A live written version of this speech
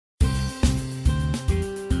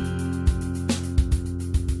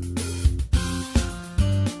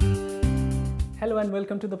Hello and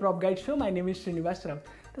welcome to the Prop Guide Show. My name is Srinivas.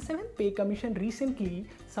 The 7th Pay Commission recently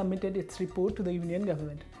submitted its report to the Union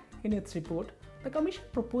government. In its report, the Commission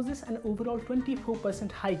proposes an overall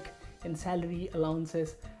 24% hike in salary,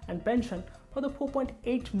 allowances and pension for the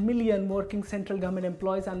 4.8 million working central government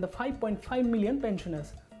employees and the 5.5 million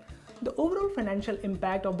pensioners. The overall financial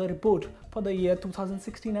impact of the report for the year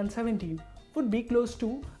 2016 and 17 would be close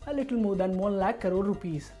to a little more than 1 lakh crore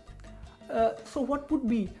rupees. So what would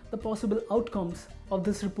be the possible outcomes of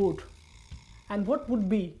this report? And what would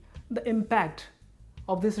be the impact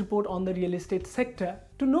of this report on the real estate sector?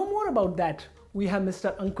 To know more about that, we have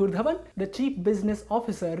Mr. Ankur Dhawan, the Chief Business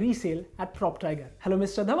Officer Resale at PropTiger. Hello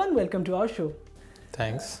Mr. Dhawan, welcome to our show.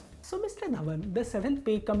 Thanks. So Mr. Dhawan, the 7th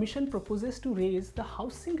Pay Commission proposes to raise the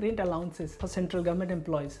housing rent allowances for central government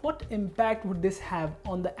employees. What impact would this have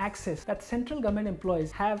on the access that central government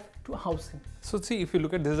employees have to housing? So see, if you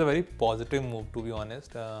look at this is a very positive move, to be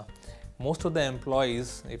honest. Most of the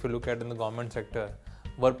employees, if you look at in the government sector,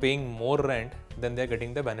 were paying more rent than they are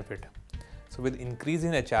getting the benefit. So with increase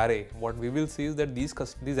in HRA, what we will see is that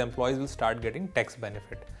these employees will start getting tax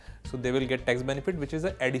benefit. So they will get tax benefit, which is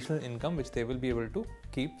an additional income which they will be able to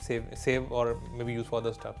keep, save or maybe use for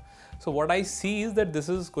other stuff. So what I see is that this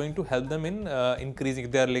is going to help them in increasing.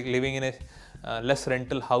 If they are living in a less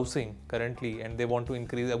rental housing currently and they want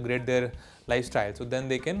to upgrade their lifestyle, so then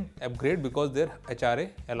they can upgrade because their HRA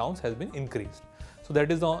allowance has been increased. So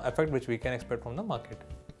that is the effect which we can expect from the market.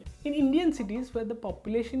 In Indian cities where the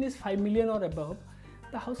population is 5 million or above,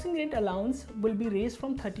 the housing rent allowance will be raised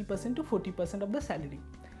from 30% to 40% of the salary.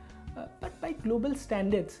 But by global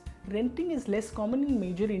standards, renting is less common in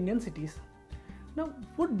major Indian cities. Now,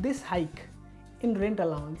 would this hike in rent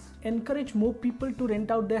allowance encourage more people to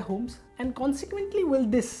rent out their homes, and consequently will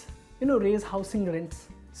this raise housing rents?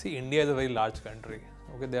 See, India is a very large country.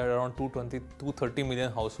 Okay, there are around 230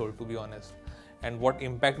 million households, to be honest. And what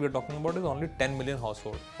impact we are talking about is only 10 million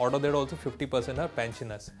households. Out of that also 50% are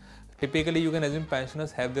pensioners. Typically you can assume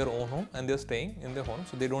pensioners have their own home and they are staying in their home,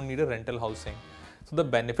 so they don't need a rental housing. So the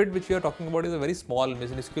benefit which we are talking about is a very small,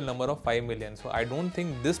 minuscule number of 5 million. So I don't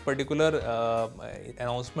think this particular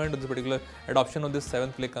announcement or this particular adoption of this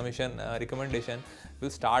 7th Pay Commission recommendation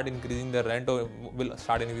will start increasing the rent or will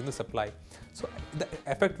start increasing the supply. So the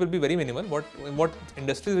effect will be very minimal. What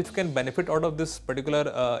industries which can benefit out of this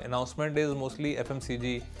particular announcement is mostly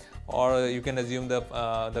FMCG, or you can assume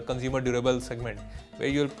the consumer durable segment, where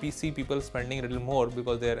you will see people spending a little more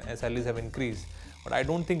because their salaries have increased. But I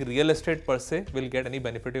don't think real estate per se will get any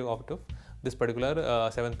benefit out of this particular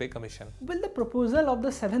 7th Pay Commission. Will the proposal of the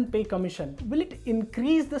 7th Pay Commission, will it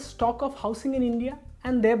increase the stock of housing in India,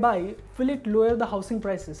 and thereby will it lower the housing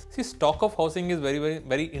prices? See, stock of housing is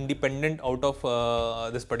very independent out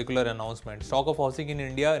of this particular announcement. Stock of housing in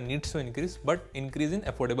India needs to increase, but increase in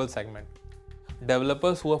affordable segment.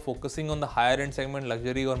 Developers who are focusing on the higher end segment,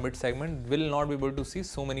 luxury or mid segment, will not be able to see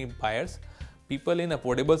so many buyers. People in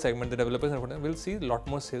affordable segment, the developers in affordable, will see a lot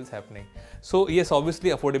more sales happening. So yes,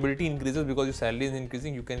 obviously affordability increases because your salary is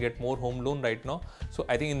increasing, you can get more home loan right now. So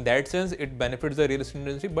I think in that sense it benefits the real estate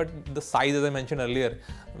industry, but the size, as I mentioned earlier,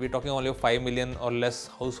 we're talking only of 5 million or less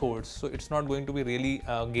households. So it's not going to be really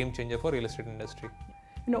a game changer for real estate industry.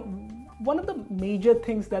 One of the major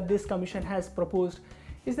things that this commission has proposed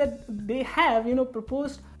is that they have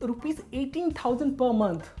proposed rupees 18,000 per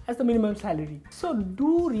month as the minimum salary. So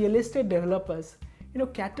do real estate developers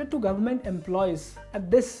cater to government employees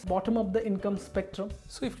at this bottom of the income spectrum?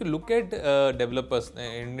 So if you look at developers,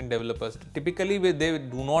 Indian developers, typically they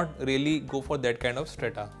do not really go for that kind of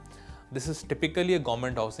strata. This is typically a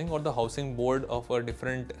government housing, or the housing board of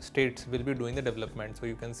different states will be doing the development. So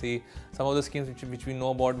you can see some of the schemes which we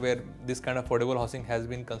know about where this kind of affordable housing has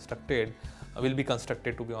been constructed, will be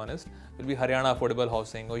constructed, to be honest, will be Haryana affordable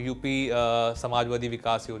housing or UP Samajwadi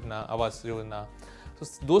Vikas Yojana, Awas Yojana.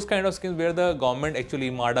 So those kind of schemes where the government actually,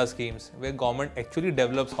 MADA schemes, where government actually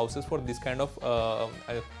develops houses for this kind of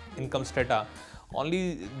income strata.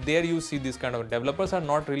 Only there you see this kind of developers are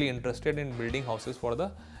not really interested in building houses for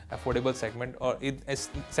the affordable segment, or a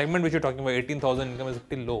segment which you're talking about 18,000 income is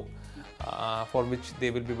still low, for which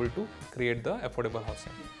they will be able to create the affordable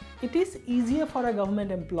housing. It is easier for a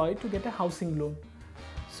government employee to get a housing loan.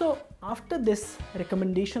 So after this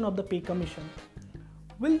recommendation of the Pay Commission,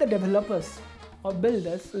 will the developers or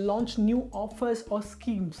builders launch new offers or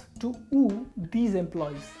schemes to woo these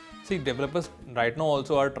employees? See, developers right now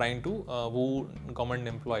also are trying to woo government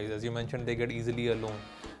employees. As you mentioned, they get easily a loan.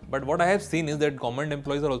 But what I have seen is that government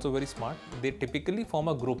employees are also very smart. They typically form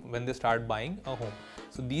a group when they start buying a home.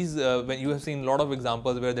 So these, when you have seen a lot of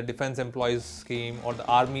examples where the defense employees scheme or the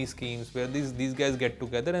army schemes, where these guys get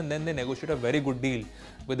together and then they negotiate a very good deal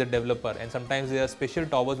with the developer, and sometimes there are special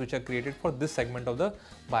towers which are created for this segment of the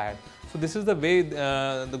buyer. So this is the way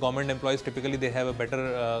the government employees typically they have a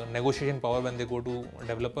better negotiation power when they go to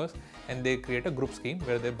developers, and they create a group scheme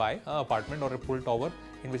where they buy an apartment or a full tower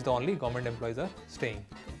in which the only government employees are staying.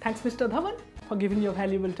 Thanks, Mr. Dhawan, for giving your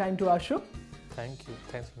valuable time to our show. Thank you.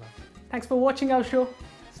 Thanks, Kunal. Thanks for watching our show.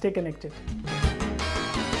 Stay connected.